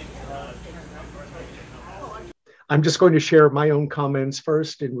 I'm just going to share my own comments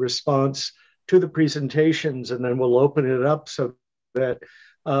first in response to the presentations, and then we'll open it up so that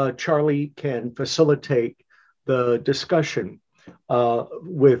Charlie can facilitate the discussion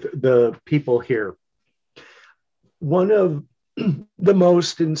with the people here. One of the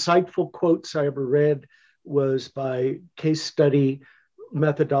most insightful quotes I ever read was by case study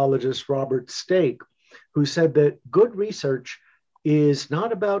methodologist Robert Stake, who said that good research is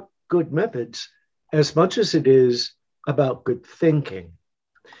not about good methods as much as it is about good thinking.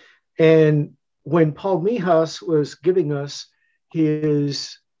 And when Paul Mihas was giving us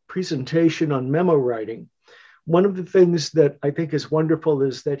his presentation on memo writing, one of the things that I think is wonderful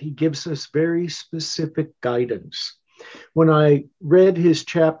is that he gives us very specific guidance. When I read his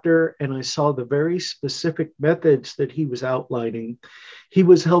chapter and I saw the very specific methods that he was outlining, he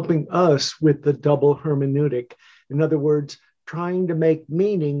was helping us with the double hermeneutic. In other words, trying to make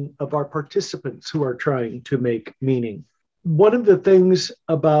meaning of our participants who are trying to make meaning. One of the things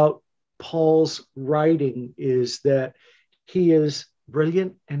about Paul's writing is that he is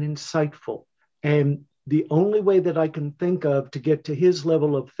brilliant and insightful. And the only way that I can think of to get to his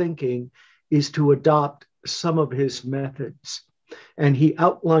level of thinking is to adopt some of his methods. And he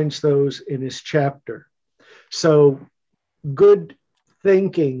outlines those in his chapter. So good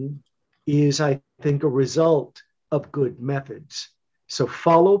thinking is, I think, a result of good methods. So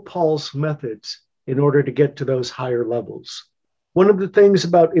follow Paul's methods in order to get to those higher levels. One of the things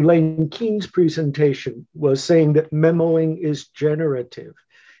about Elaine Keane's presentation was saying that memoing is generative.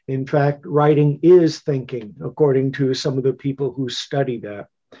 In fact, writing is thinking, according to some of the people who study that.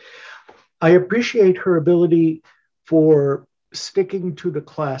 I appreciate her ability for sticking to the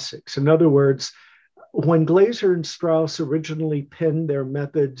classics. In other words, when Glaser and Strauss originally penned their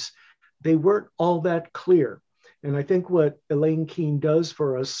methods, they weren't all that clear. And I think what Elaine Keane does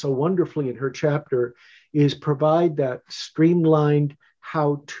for us so wonderfully in her chapter is provide that streamlined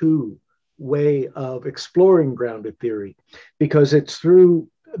how-to way of exploring grounded theory, because it's through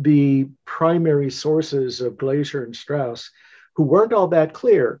the primary sources of Glaser and Strauss, who weren't all that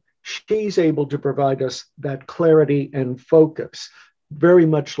clear, she's able to provide us that clarity and focus, very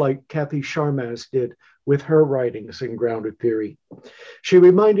much like Kathy Sharmas did with her writings in grounded theory. She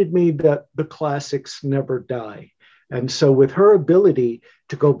reminded me that the classics never die. And so with her ability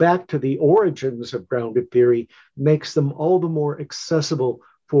to go back to the origins of grounded theory makes them all the more accessible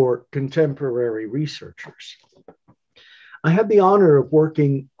for contemporary researchers. I had the honor of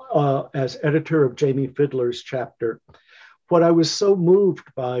working as editor of Jaime Fiddler's chapter. What I was so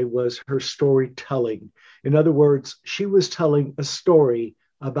moved by was her storytelling. In other words, she was telling a story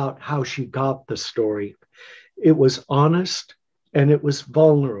about how she got the story. It was honest and it was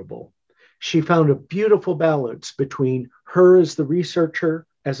vulnerable. She found a beautiful balance between her as the researcher,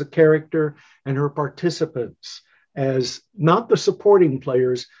 as a character, and her participants as not the supporting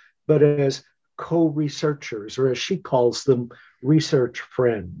players, but as co-researchers, or as she calls them, research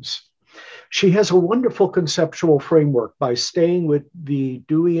friends. She has a wonderful conceptual framework by staying with the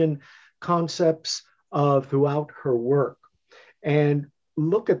Deweyan concepts throughout her work. And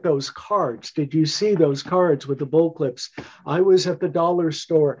look at those cards. Did you see those cards with the bull clips? I was at the dollar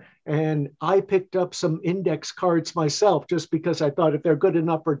store and I picked up some index cards myself just because I thought if they're good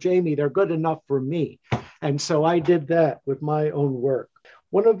enough for Jaime, they're good enough for me. And so I did that with my own work.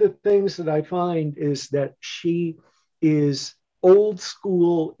 One of the things that I find is that she is old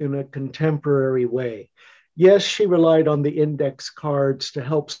school in a contemporary way. Yes, she relied on the index cards to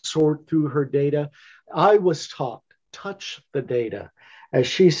help sort through her data. I was taught, touch the data. As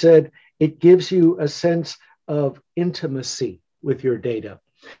she said, it gives you a sense of intimacy with your data.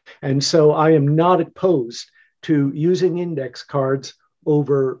 And so I am not opposed to using index cards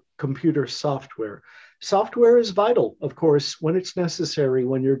over computer software. Software is vital, of course, when it's necessary,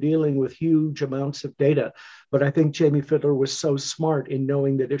 when you're dealing with huge amounts of data. But I think Jaime Fiddler was so smart in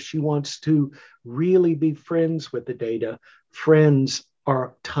knowing that if she wants to really be friends with the data, friends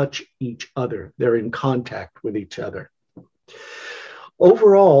touch each other. They're in contact with each other.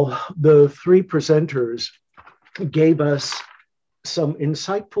 Overall, the three presenters gave us some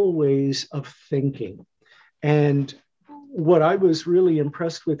insightful ways of thinking. And what I was really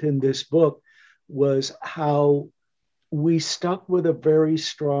impressed with in this book was how we stuck with a very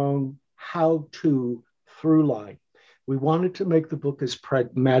strong how-to through line. We wanted to make the book as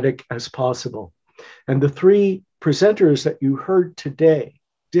pragmatic as possible. And the three presenters that you heard today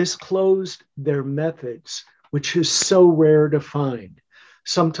disclosed their methods, which is so rare to find.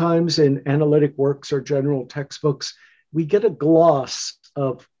 Sometimes in analytic works or general textbooks, we get a gloss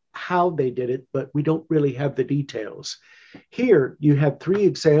of how they did it, but we don't really have the details. Here, you have three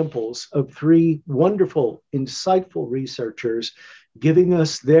examples of three wonderful, insightful researchers giving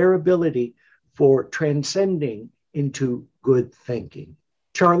us their ability for transcending into good thinking.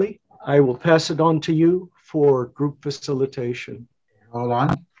 Charlie, I will pass it on to you for group facilitation. Hold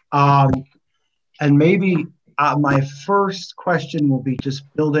on. And maybe my first question will be just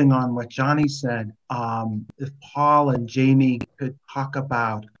building on what Johnny said. If Paul and Jaime could talk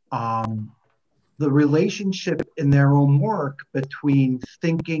about the relationship in their own work between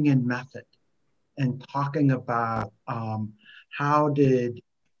thinking and method, and talking about how did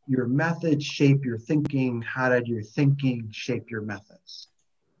your methods shape your thinking? How did your thinking shape your methods?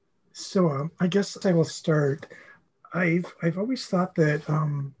 So I guess I will start. I've always thought that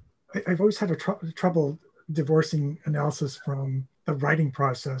I've always had trouble divorcing analysis from the writing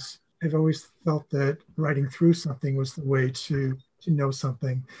process. I've always felt that writing through something was the way to know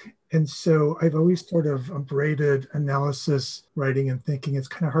something. And so I've always sort of braided analysis, writing, and thinking. It's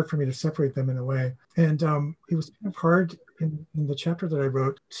kind of hard for me to separate them in a way. And it was kind of hard in the chapter that I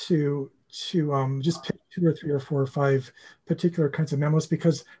wrote to just pick 2 or 3 or 4 or 5 particular kinds of memos,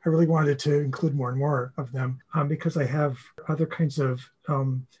 because I really wanted to include more and more of them, because I have other kinds of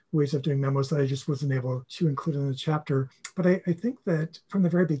ways of doing memos that I just wasn't able to include in the chapter. But I think that from the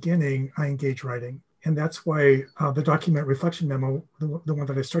very beginning, I engage writing. And that's why the document reflection memo, the one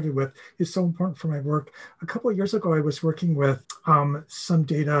that I started with, is so important for my work. A couple of years ago, I was working with some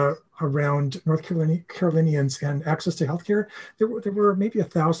data around North Carolinians and access to healthcare. There were maybe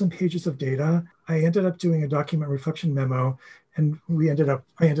 1,000 pages of data. I ended up doing a document reflection memo, and I ended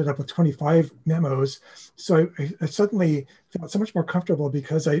up with 25 memos. So I suddenly felt so much more comfortable,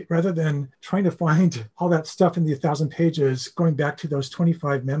 because rather than trying to find all that stuff in the 1,000 pages, going back to those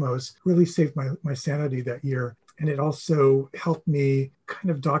 25 memos really saved my sanity that year. And it also helped me kind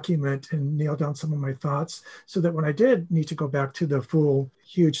of document and nail down some of my thoughts, so that when I did need to go back to the full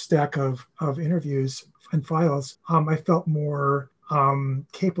huge stack of interviews and files, I felt more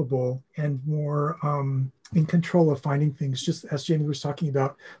capable and more in control of finding things. Just as Jaime was talking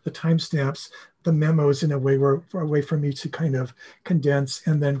about the timestamps, the memos in a way were a way for me to kind of condense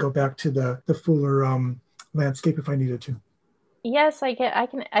and then go back to the fuller landscape if I needed to. Yes, I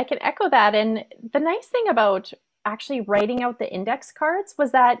can echo that. And the nice thing about actually writing out the index cards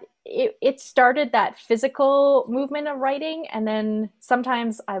was that it started that physical movement of writing, and then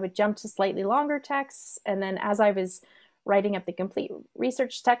sometimes I would jump to slightly longer texts, and then as I was writing up the complete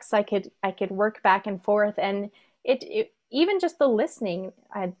research text, I could work back and forth. And it even just the listening,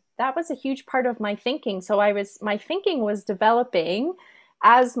 that was a huge part of my thinking. So my thinking was developing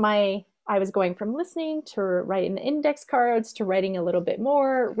as I was going from listening to writing the index cards to writing a little bit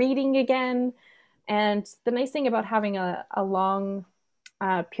more, reading again. And the nice thing about having a long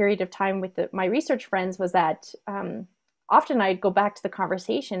period of time with my research friends was that often I'd go back to the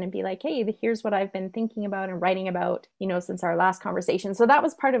conversation and be like, hey, here's what I've been thinking about and writing about, since our last conversation. So that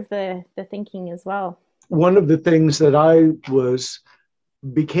was part of the thinking as well. One of the things that I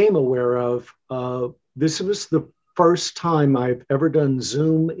became aware of, this was the first time I've ever done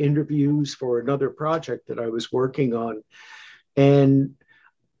Zoom interviews for another project that I was working on. And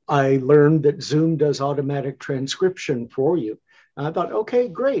I learned that Zoom does automatic transcription for you. And I thought, okay,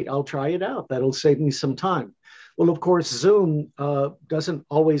 great, I'll try it out. That'll save me some time. Well, of course, Zoom doesn't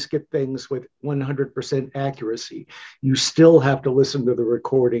always get things with 100% accuracy. You still have to listen to the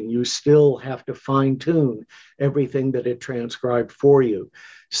recording. You still have to fine tune everything that it transcribed for you.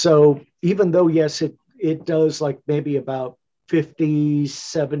 So even though, yes, it does like maybe about 50,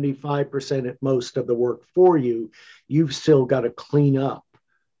 75% at most of the work for you, you've still got to clean up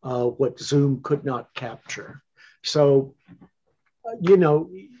what Zoom could not capture. So,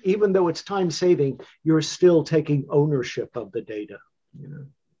 even though it's time saving, you're still taking ownership of the data. And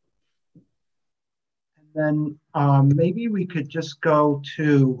then maybe we could just go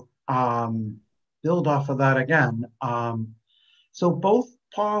to build off of that again. So both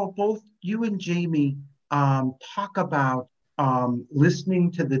you and Jaime talk about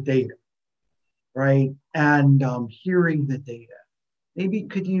listening to the data, right? And hearing the data. maybe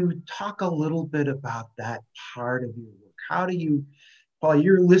could you talk a little bit about that part of your work? How do you, while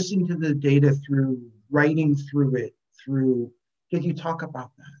you're listening to the data through, writing through it, could you talk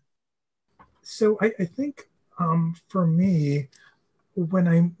about that? So I think for me, when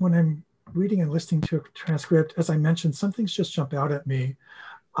I'm reading and listening to a transcript, as I mentioned, some things just jump out at me.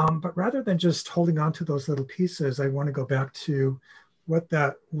 But rather than just holding on to those little pieces, I want to go back to what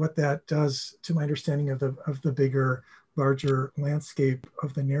that does to my understanding of the bigger, larger landscape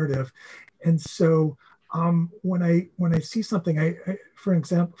of the narrative. And so when I see something, for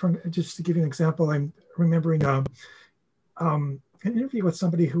example, just to give you an example, I'm remembering an interview with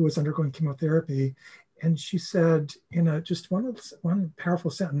somebody who was undergoing chemotherapy, and she said in just one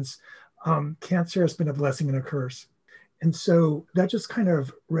powerful sentence, cancer has been a blessing and a curse. And so that just kind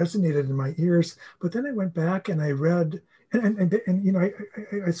of resonated in my ears. But then I went back and I read, and you know,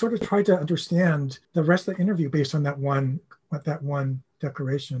 I sort of tried to understand the rest of the interview based on that one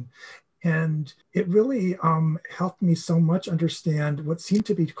declaration. And it really helped me so much understand what seemed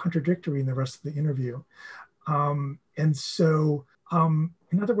to be contradictory in the rest of the interview. And so,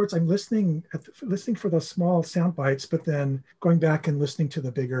 in other words, I'm listening for those small sound bites, but then going back and listening to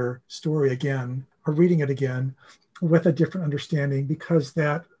the bigger story again, or reading it again with a different understanding, because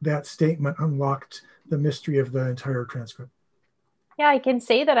that statement unlocked the mystery of the entire transcript. Yeah, I can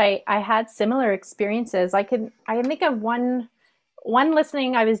say that I had similar experiences. I can think of one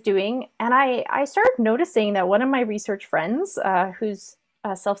listening I was doing, and I started noticing that one of my research friends, whose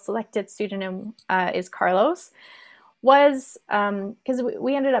self-selected pseudonym is Carlos, was because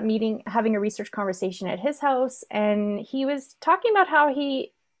we ended up having a research conversation at his house, and he was talking about how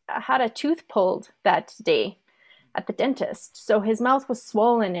he had a tooth pulled that day at the dentist. So his mouth was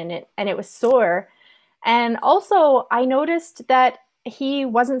swollen and it was sore. And also I noticed that he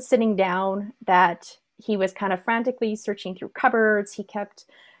wasn't sitting down, that he was kind of frantically searching through cupboards. He kept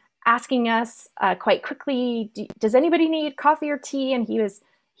asking us quite quickly, does anybody need coffee or tea? And he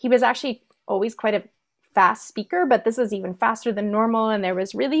was actually always quite a fast speaker, but this was even faster than normal. And there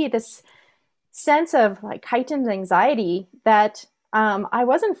was really this sense of like heightened anxiety that I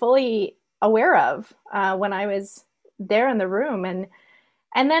wasn't fully aware of when I was there in the room. And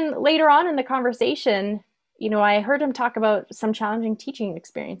then later on in the conversation, you know, I heard him talk about some challenging teaching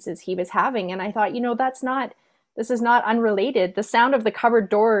experiences he was having. And I thought, you know, this is not unrelated. The sound of the cupboard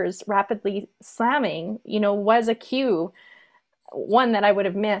doors rapidly slamming, you know, was a cue, one that I would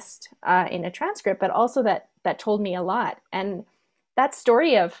have missed in a transcript, but also that told me a lot. And that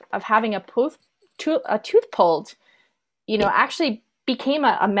story of having a tooth pulled, you know, actually became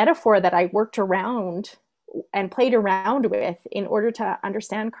a metaphor that I worked around and played around with in order to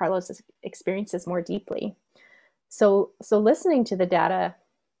understand Carlos's experiences more deeply. So listening to the data,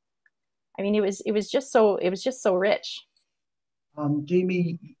 I mean, it was just so rich.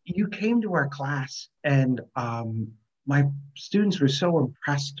 Jaime, you came to our class, and my students were so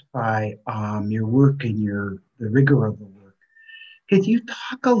impressed by your work and the rigor of the work. Could you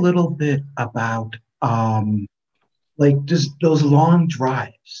talk a little bit about like just those long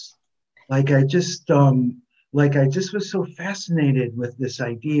drives? Like I just was so fascinated with this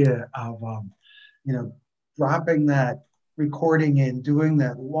idea of you know, dropping that recording and doing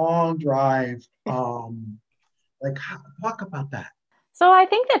that long drive. Like talk about that. So I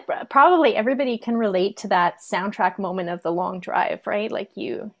think that probably everybody can relate to that soundtrack moment of the long drive, right? Like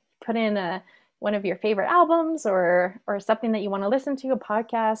you put in one of your favorite albums or something that you want to listen to, a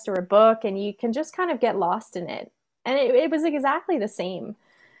podcast or a book, and you can just kind of get lost in it. And it was exactly the same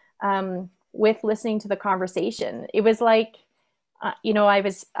with listening to the conversation. It was like, you know, I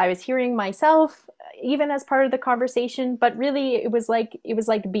was hearing myself even as part of the conversation, but really it was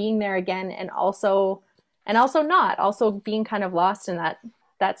like being there again, and also being kind of lost in that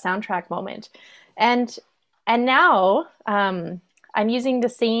soundtrack moment. And now I'm using the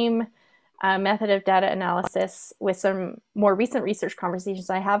same method of data analysis with some more recent research conversations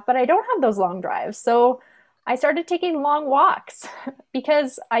I have, but I don't have those long drives. So I started taking long walks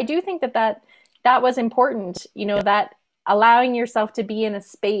because I do think that was important, you know, that allowing yourself to be in a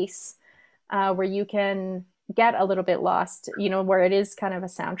space where you can get a little bit lost, you know, where it is kind of a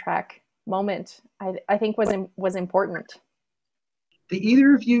soundtrack moment, I think was important. Do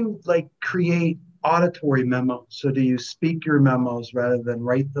either of you like create auditory memos? So do you speak your memos rather than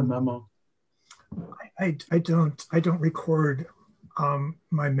write the memo? I don't record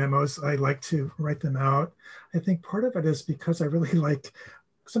my memos. I like to write them out. I think part of it is because I really like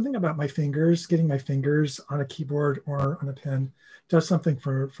something about my fingers. Getting my fingers on a keyboard or on a pen does something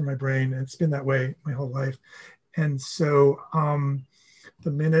for my brain. It's been that way my whole life. And so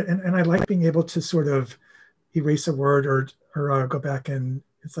the minute, and I like being able to sort of erase a word or or go back and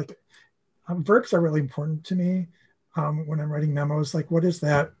it's like verbs are really important to me when I'm writing memos. Like, what is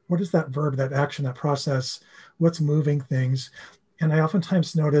that verb, that action, that process? What's moving things? And I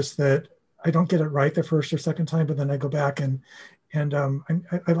oftentimes notice that I don't get it right the first or second time, but then I go back and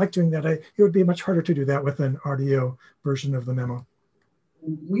I like doing that. It would be much harder to do that with an audio version of the memo.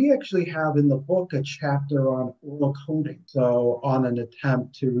 We actually have in the book a chapter on oral coding. So on an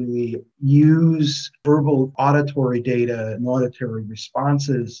attempt to really use verbal auditory data and auditory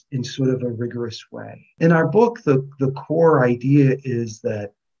responses in sort of a rigorous way. In our book, the core idea is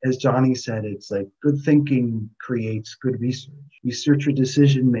that, as Johnny said, it's like good thinking creates good research. Researcher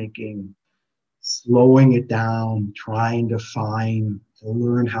decision-making, slowing it down, trying to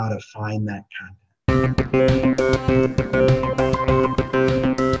learn how to find that content.